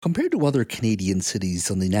Compared to other Canadian cities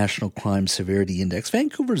on the National Crime Severity Index,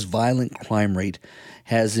 Vancouver's violent crime rate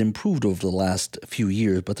has improved over the last few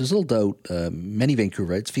years, but there's little doubt many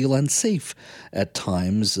Vancouverites feel unsafe at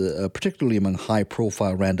times, particularly among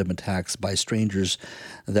high-profile random attacks by strangers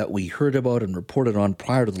that we heard about and reported on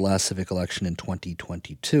prior to the last civic election in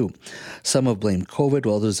 2022. Some have blamed COVID,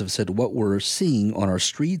 while others have said what we're seeing on our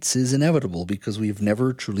streets is inevitable because we've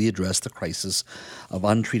never truly addressed the crisis of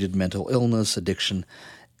untreated mental illness, addiction,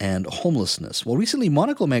 and homelessness. Well, recently,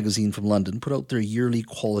 Monocle magazine from London put out their yearly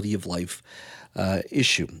quality of life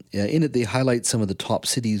issue. In it, they highlight some of the top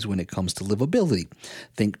cities when it comes to livability.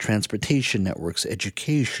 Think transportation networks,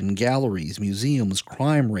 education, galleries, museums,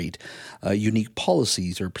 crime rate, unique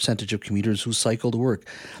policies, or percentage of commuters who cycle to work.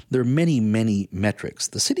 There are many, many metrics.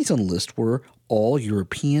 The cities on the list were all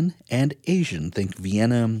European and Asian. Think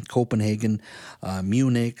Vienna, Copenhagen,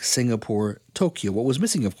 Munich, Singapore, Tokyo. What was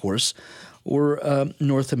missing, of course, were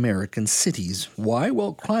North American cities. Why?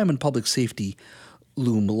 Well, crime and public safety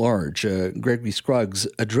loom large. Gregory Scruggs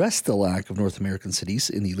addressed the lack of North American cities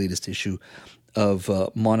in the latest issue of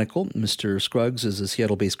Monocle. Mr. Scruggs is a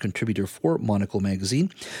Seattle-based contributor for Monocle magazine.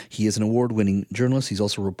 He is an award-winning journalist. He's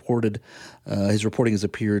also reported, his reporting has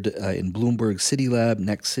appeared in Bloomberg City Lab,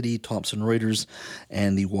 Next City, Thomson Reuters,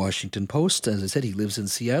 and the Washington Post. As I said, he lives in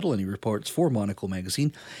Seattle and he reports for Monocle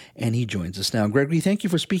magazine, and he joins us now. Gregory, thank you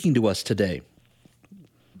for speaking to us today.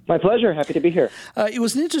 My pleasure. Happy to be here. It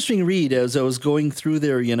was an interesting read as I was going through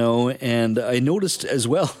there, and I noticed as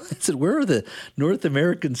well, I said, where are the North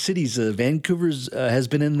American cities? Vancouver's has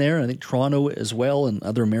been in there, I think Toronto as well, and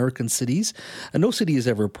other American cities. No city is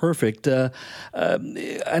ever perfect. And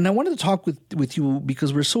I wanted to talk with you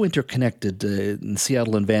because we're so interconnected in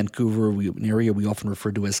Seattle and Vancouver, an area we often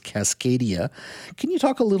refer to as Cascadia. Can you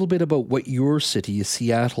talk a little bit about what your city,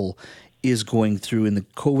 Seattle, is going through in the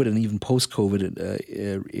COVID and even post-COVID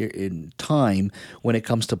in time when it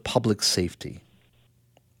comes to public safety?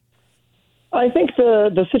 I think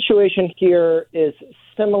the situation here is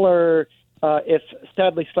similar, if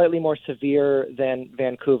sadly slightly more severe than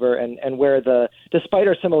Vancouver, and where despite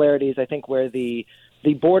our similarities, I think where the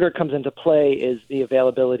border comes into play is the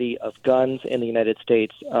availability of guns in the United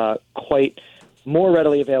States, quite more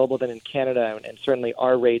readily available than in Canada, and certainly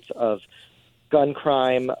our rates of gun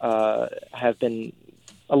crime have been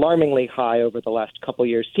alarmingly high over the last couple of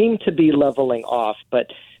years, seem to be leveling off, but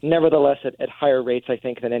nevertheless at higher rates, I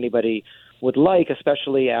think, than anybody would like,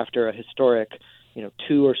 especially after a historic,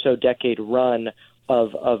 2 or so decade run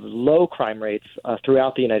of low crime rates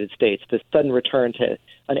throughout the United States. The sudden return to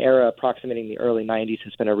an era approximating the early 90s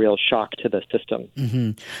has been a real shock to the system.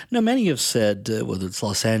 Mm-hmm. Now, many have said, whether it's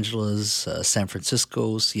Los Angeles, San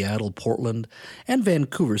Francisco, Seattle, Portland, and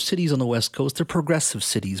Vancouver, cities on the West Coast, they're progressive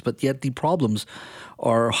cities, but yet the problems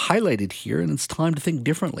are highlighted here, and it's time to think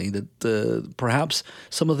differently, that perhaps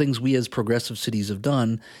some of the things we as progressive cities have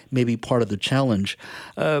done may be part of the challenge.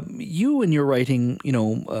 You, in your writing,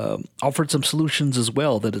 offered some solutions as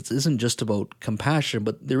well, that it isn't just about compassion,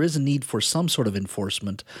 but there is a need for some sort of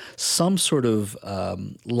enforcement, some sort of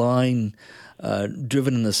line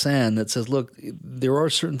driven in the sand that says, look, there are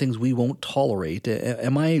certain things we won't tolerate.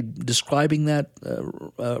 Am I describing that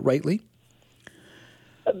rightly?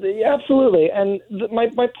 Absolutely. And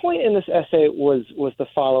my point in this essay was the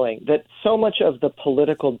following, that so much of the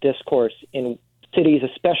political discourse in cities,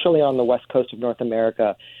 especially on the west coast of North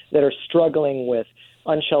America, that are struggling with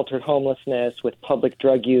unsheltered homelessness, with public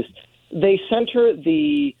drug use, they center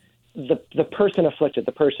the person afflicted,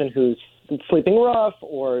 the person who's sleeping rough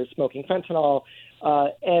or smoking fentanyl,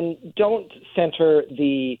 and don't center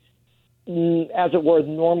the, as it were,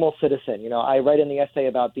 normal citizen. I write in the essay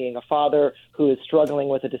about being a father who is struggling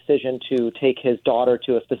with a decision to take his daughter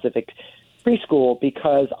to a specific preschool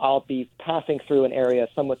because I'll be passing through an area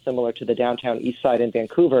somewhat similar to the downtown east side in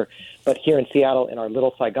Vancouver, but here in Seattle in our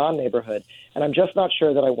Little Saigon neighborhood. And I'm just not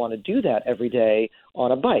sure that I want to do that every day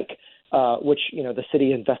on a bike. Which, the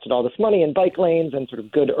city invested all this money in bike lanes and sort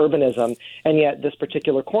of good urbanism, and yet this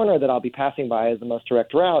particular corner that I'll be passing by as the most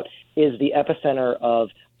direct route is the epicenter of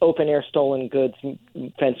open-air stolen goods,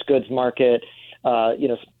 fenced goods market,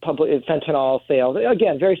 public fentanyl sales.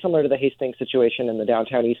 Again, very similar to the Hastings situation in the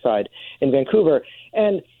downtown east side in Vancouver.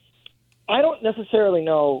 And I don't necessarily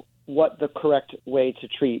know what the correct way to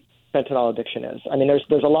treat fentanyl addiction is. I mean,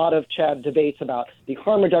 there's a lot of debates about the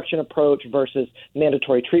harm reduction approach versus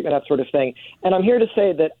mandatory treatment, that sort of thing. And I'm here to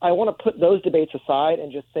say that I want to put those debates aside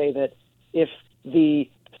and just say that if the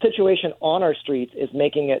situation on our streets is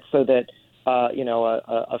making it so that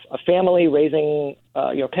a family raising,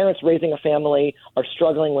 parents raising a family are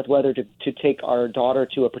struggling with whether to take our daughter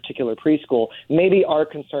to a particular preschool, maybe our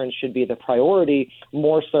concerns should be the priority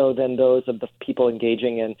more so than those of the people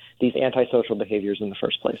engaging in these antisocial behaviors in the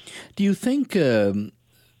first place. Do you think,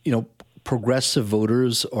 progressive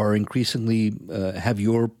voters are increasingly have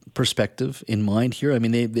your perspective in mind here? I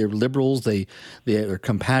mean, they're liberals, they are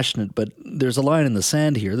compassionate, but there's a line in the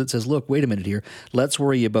sand here that says, look, wait a minute here, let's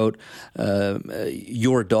worry about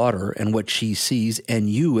your daughter and what she sees and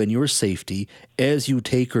you and your safety as you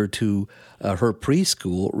take her to her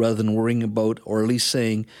preschool, rather than worrying about, or at least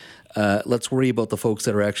saying, let's worry about the folks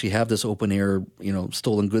that are actually have this open air,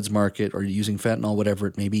 stolen goods market or using fentanyl, whatever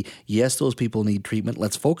it may be. Yes, those people need treatment.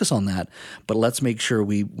 Let's focus on that, but let's make sure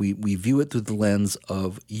we view it through the lens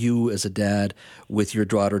of you as a dad with your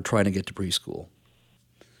daughter trying to get to preschool.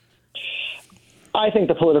 I think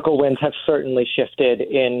the political winds have certainly shifted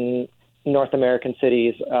in North American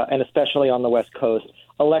cities, and especially on the West Coast.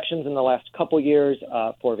 Elections in the last couple years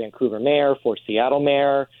for Vancouver mayor, for Seattle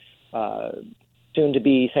mayor, soon to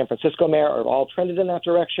be San Francisco mayor, are all trended in that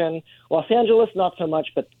direction. Los Angeles, not so much,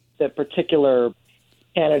 but the particular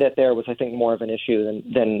candidate there was, I think, more of an issue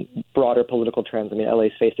than broader political trends. I mean, LA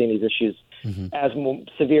is facing these issues as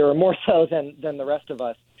severe or more so than the rest of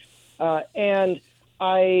us. And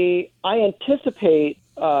I anticipate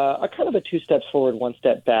a kind of a two steps forward, one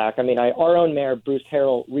step back. I mean, our own mayor, Bruce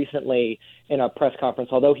Harrell, recently in a press conference,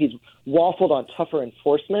 although he's waffled on tougher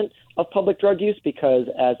enforcement of public drug use because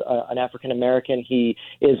as an African-American, he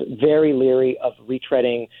is very leery of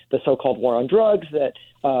retreading the so-called war on drugs that,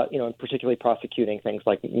 and particularly prosecuting things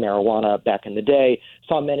like marijuana back in the day,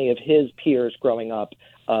 saw many of his peers growing up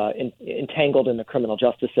entangled in the criminal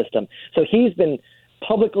justice system. So he's been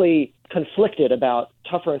publicly conflicted about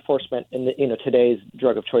tougher enforcement in today's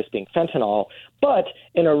drug of choice being fentanyl. But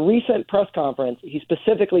in a recent press conference, he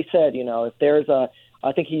specifically said, if there's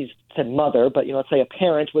I think he said mother, but let's say a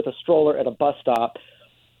parent with a stroller at a bus stop,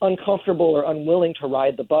 uncomfortable or unwilling to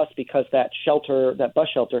ride the bus because that bus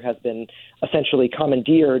shelter has been essentially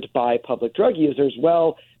commandeered by public drug users.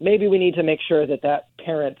 Well, maybe we need to make sure that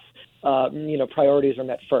parent's priorities are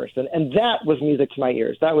met first. And that was music to my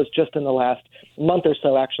ears. That was just in the last month or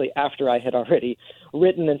so, actually, after I had already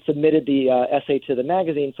written and submitted the essay to the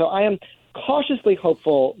magazine. So I am cautiously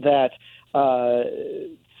hopeful that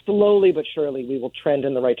slowly but surely we will trend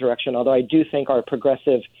in the right direction, although I do think our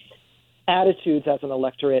progressive attitudes as an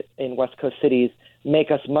electorate in West Coast cities make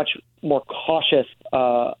us much more cautious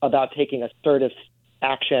about taking assertive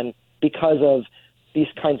action because of these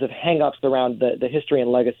kinds of hang-ups around the history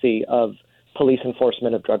and legacy of police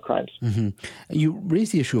enforcement of drug crimes. Mm-hmm. You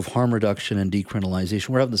raised the issue of harm reduction and decriminalization.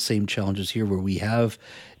 We're having the same challenges here where we have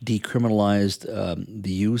decriminalized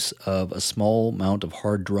the use of a small amount of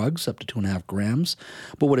hard drugs, up to 2.5 grams.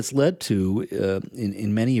 But what it's led to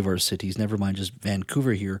in many of our cities, never mind just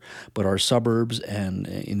Vancouver here, but our suburbs and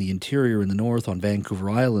in the interior in the north on Vancouver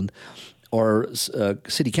Island, or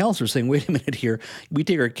city councilors saying, wait a minute here, we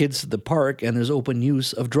take our kids to the park and there's open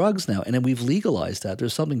use of drugs now. And then we've legalized that.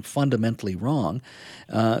 There's something fundamentally wrong.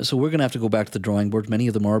 So we're going to have to go back to the drawing board. Many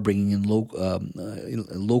of them are bringing in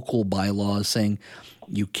local bylaws saying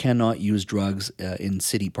you cannot use drugs in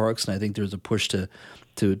city parks. And I think there's a push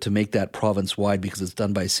to make that province-wide because it's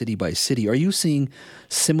done by city. Are you seeing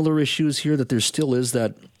similar issues here, that there still is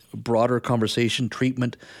that broader conversation,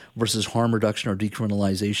 treatment versus harm reduction or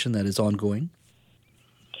decriminalization, that is ongoing?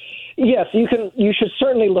 Yes, you should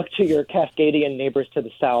certainly look to your Cascadian neighbors to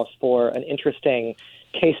the south for an interesting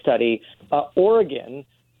case study. Oregon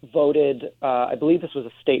voted, I believe this was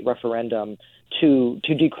a state referendum, to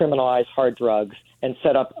decriminalize hard drugs and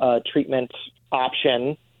set up a treatment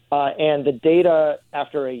option. And the data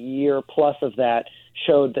after a year plus of that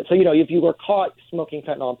showed that, if you were caught smoking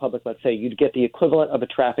fentanyl in public, let's say, you'd get the equivalent of a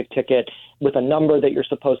traffic ticket with a number that you're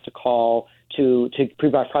supposed to call to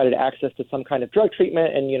provide access to some kind of drug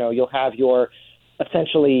treatment, and, you'll have your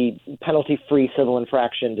essentially penalty-free civil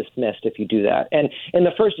infraction dismissed if you do that. And in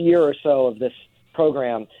the first year or so of this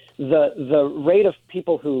program, the rate of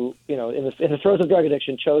people who, in the throes of drug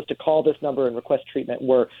addiction chose to call this number and request treatment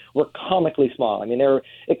were comically small. I mean,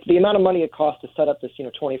 the amount of money it cost to set up this,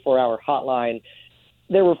 24-hour hotline,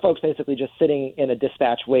 there were folks basically just sitting in a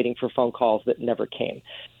dispatch waiting for phone calls that never came.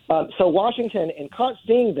 So Washington, in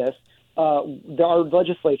seeing this, our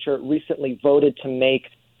legislature recently voted to make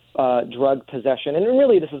drug possession, and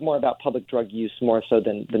really this is more about public drug use more so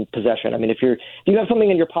than possession. I mean, if you have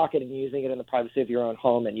something in your pocket and you're using it in the privacy of your own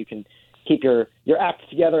home and you can keep your act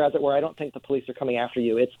together, as it were, I don't think the police are coming after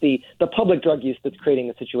you. It's the public drug use that's creating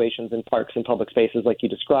the situations in parks and public spaces like you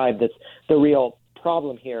described that's the real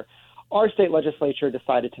problem here. our state legislature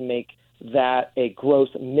decided to make that a gross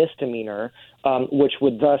misdemeanor, which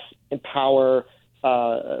would thus empower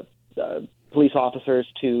police officers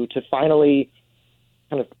to finally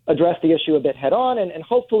kind of address the issue a bit head on and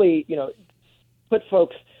hopefully, put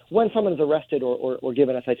folks, when someone's arrested or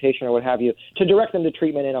given a citation or what have you, to direct them to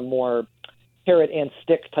treatment in a more carrot and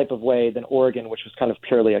stick type of way than Oregon, which was kind of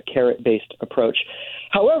purely a carrot-based approach.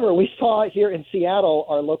 However, we saw here in Seattle,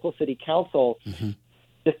 our local city council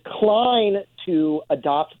decline to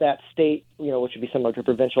adopt that state, which would be similar to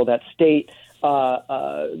provincial, that state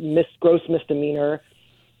gross misdemeanor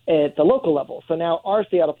at the local level. So now our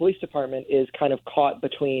Seattle Police Department is kind of caught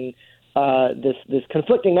between this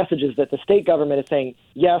conflicting messages that the state government is saying,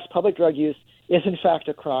 yes, public drug use is in fact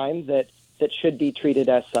a crime that should be treated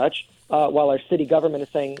as such, while our city government is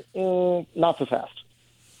saying, not so fast.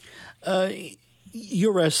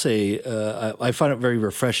 Your essay, I find it very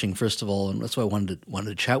refreshing, first of all, and that's why I wanted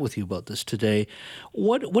to chat with you about this today.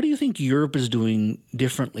 What do you think Europe is doing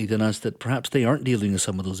differently than us that perhaps they aren't dealing with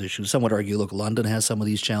some of those issues? Some would argue, look, London has some of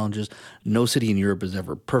these challenges. No city in Europe is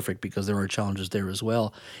ever perfect because there are challenges there as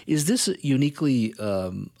well. Is this uniquely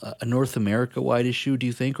a North America-wide issue, do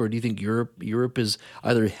you think, or do you think Europe is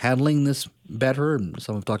either handling this better, and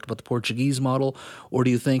some have talked about the Portuguese model, or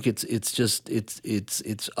do you think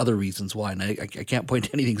it's other reasons why? And I can't point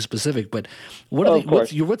to anything specific, but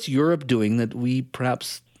what's Europe doing that we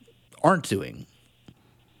perhaps aren't doing?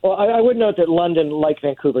 Well, I would note that London, like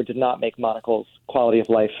Vancouver, did not make Monocle's quality of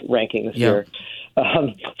life ranking this year,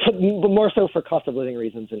 but more so for cost of living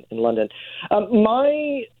reasons in London.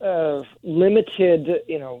 My limited,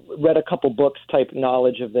 read a couple books type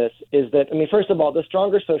knowledge of this is that, first of all, the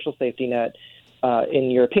stronger social safety net in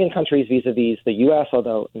European countries vis-a-vis the U.S.,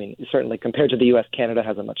 although, certainly compared to the U.S., Canada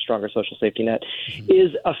has a much stronger social safety net,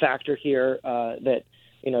 is a factor here that,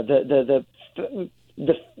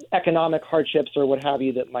 the economic hardships or what have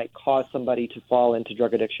you that might cause somebody to fall into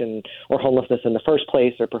drug addiction or homelessness in the first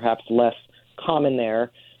place are perhaps less common there.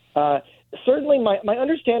 Certainly my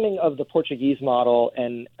understanding of the Portuguese model,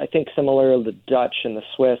 and I think similar to the Dutch and the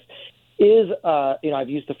Swiss, is, I've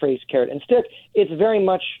used the phrase carrot and stick. It's very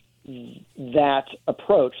much that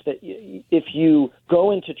approach that if you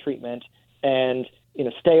go into treatment and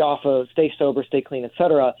stay sober, stay clean,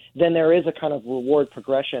 etc., then there is a kind of reward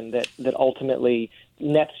progression that ultimately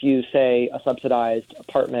nets you, say, a subsidized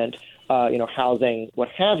apartment, housing, what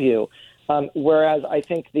have you. Whereas I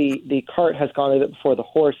think the cart has gone a bit before the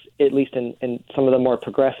horse, at least in some of the more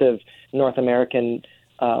progressive North American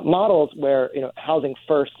models, where housing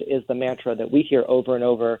first is the mantra that we hear over and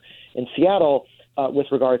over in Seattle.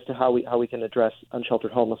 With regards to how we can address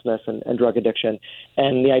unsheltered homelessness and drug addiction,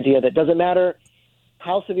 and the idea that doesn't matter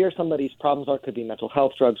how severe somebody's problems are, could be mental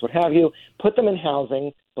health, drugs, what have you, put them in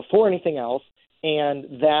housing before anything else,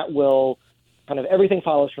 and that will kind of everything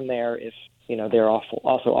follows from there if they're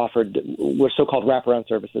also offered what so-called wraparound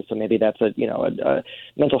services. So maybe that's a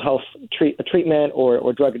mental health treatment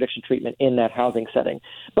or drug addiction treatment in that housing setting.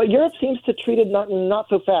 But Europe seems to treat it not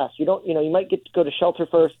so fast. You don't you might get to go to shelter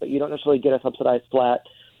first, but you don't necessarily get a subsidized flat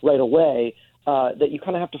right away. That you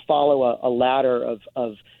kind of have to follow a ladder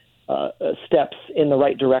of steps in the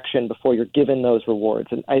right direction before you're given those rewards.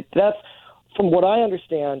 And that's from what I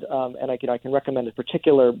understand, and I can recommend a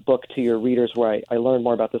particular book to your readers where I learned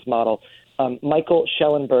more about this model. Michael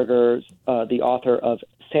Schellenberger, the author of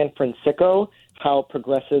San Francisco, How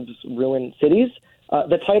Progressives Ruin Cities.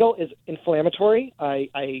 The title is inflammatory.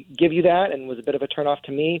 I give you that, and was a bit of a turnoff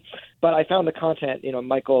to me. But I found the content.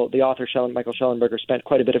 Michael, the author, Michael Schellenberger, spent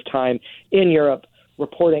quite a bit of time in Europe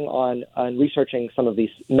reporting on and researching some of these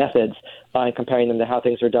methods and comparing them to how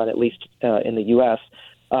things are done, at least in the U.S.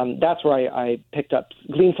 That's where I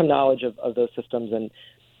gleaned some knowledge of those systems, and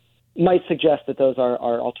might suggest that those are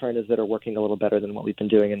alternatives that are working a little better than what we've been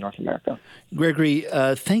doing in North America. Gregory,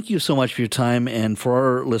 thank you so much for your time. And for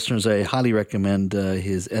our listeners, I highly recommend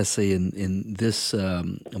his essay in this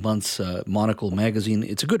month's Monocle magazine.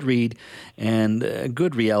 It's a good read and a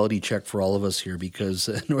good reality check for all of us here, because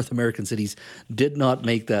North American cities did not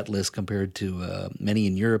make that list compared to many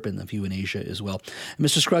in Europe and a few in Asia as well.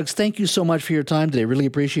 Mr. Scruggs, thank you so much for your time today. Really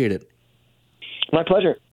appreciate it. My pleasure.